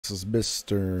this is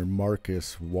Mr.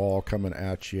 Marcus Wall coming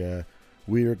at you.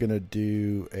 We are going to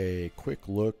do a quick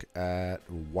look at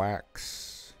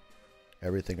wax,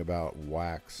 everything about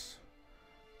wax.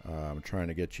 I'm trying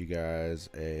to get you guys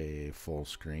a full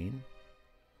screen.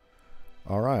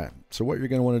 Alright, so what you're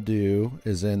going to want to do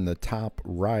is in the top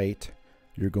right,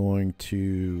 you're going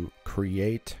to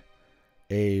create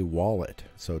a wallet.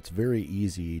 So it's very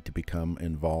easy to become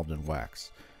involved in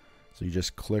wax. So you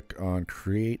just click on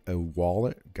create a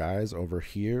wallet. Guys, over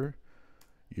here,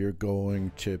 you're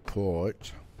going to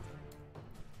put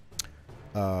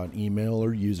an email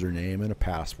or username and a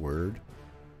password.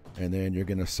 And then you're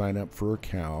going to sign up for an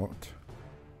account.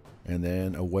 And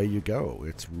then away you go.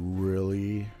 It's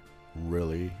really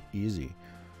easy.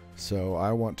 So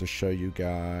I want to show you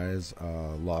guys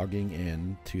logging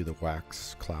in to the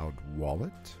Wax Cloud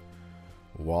wallet.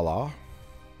 Voila.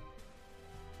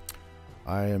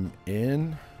 I am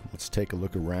in. Let's take a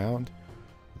look around.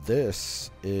 This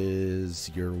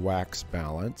is your wax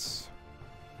balance.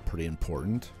 Pretty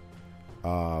important.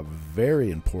 Very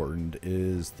important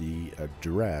is the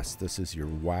address. This is your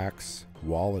wax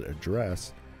wallet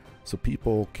address. So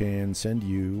people can send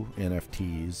you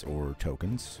NFTs or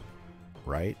tokens,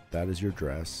 right? That is your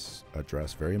address,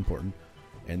 very important.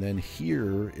 And then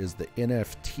here is the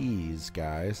NFTs,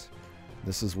 guys.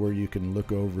 This is where you can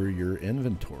look over your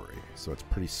inventory. So it's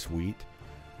pretty sweet.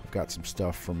 I've got some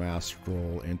stuff from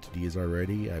Astral Entities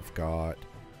already. I've got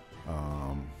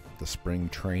the spring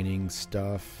training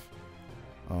stuff.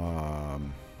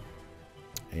 And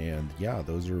yeah,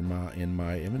 those are in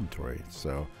my inventory.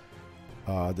 So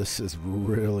this is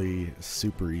really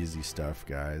super easy stuff,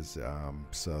 guys.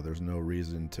 So there's no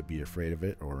reason to be afraid of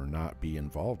it or not be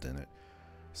involved in it.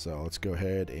 So let's go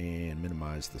ahead and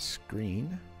minimize the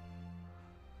screen.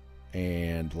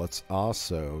 And let's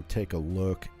also take a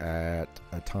look at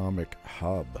Atomic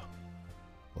Hub.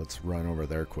 Let's run over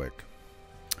there quick.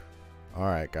 All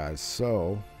right, guys.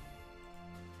 So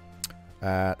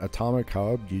at Atomic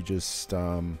Hub, you just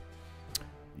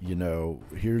you know,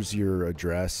 here's your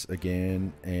address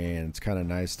again, and it's kind of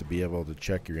nice to be able to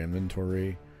check your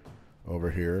inventory over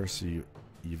here. So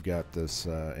you've got this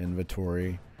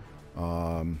inventory.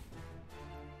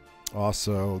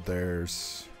 Also,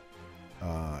 there's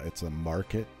it's a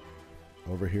market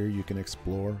over here you can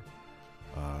explore.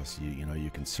 So you know,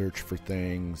 you can search for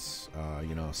things,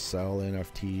 you know, sell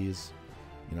NFTs,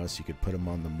 you know, so you could put them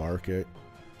on the market.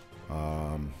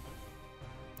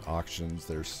 Auctions,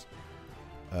 there's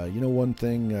you know, one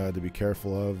thing to be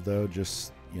careful of, though,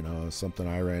 just, you know, something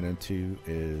I ran into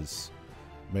is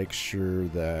make sure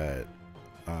that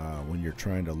when you're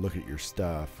trying to look at your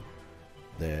stuff,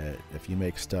 that if you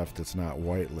make stuff that's not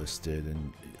whitelisted,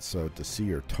 and so to see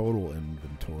your total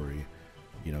inventory,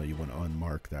 you know, you want to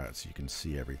unmark that so you can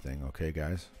see everything. Okay,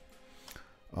 guys.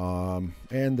 And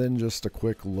then just a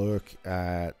quick look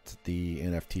at the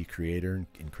NFT creator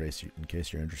in case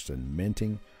you're interested in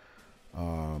minting.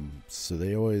 So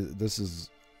this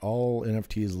is all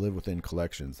NFTs live within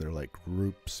collections. They're like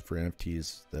groups for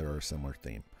NFTs that are a similar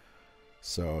theme.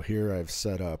 So here I've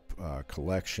set up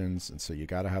collections, and so you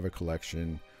got to have a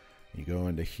collection. You go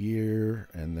into here,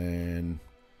 and then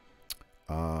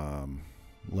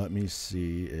let me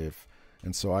see if,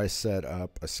 and so I set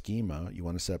up a schema. You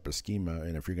want to set up a schema,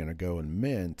 and if you're going to go and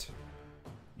mint,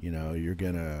 you know, you're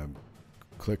going to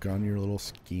click on your little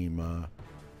schema,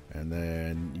 and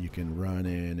then you can run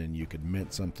in and you could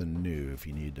mint something new if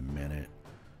you need to mint it.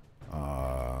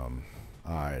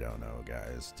 I don't know,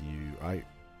 guys.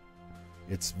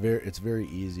 It's very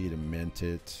easy to mint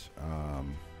it.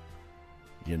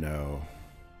 You know,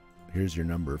 here's your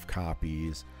number of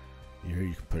copies. Here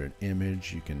you can put an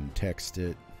image, you can text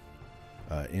it.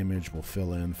 Image will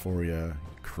fill in for you.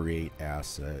 Create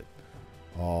asset,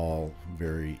 all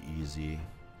very easy.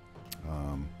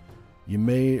 You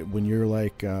may, when you're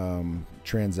like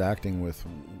transacting with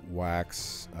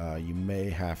wax, you may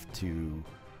have to,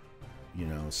 you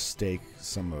know, stake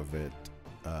some of it,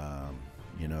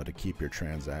 you know, to keep your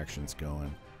transactions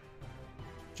going.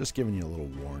 Just giving you a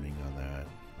little warning on that.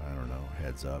 I don't know,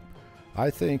 heads up. I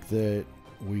think that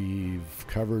we've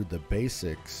covered the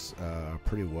basics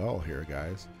pretty well here,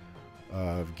 guys,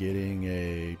 of getting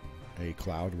a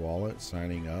cloud wallet,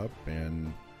 signing up,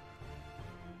 and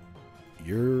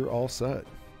you're all set.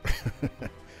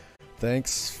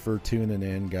 Thanks for tuning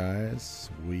in,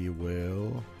 guys. We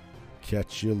will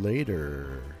catch you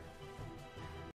later.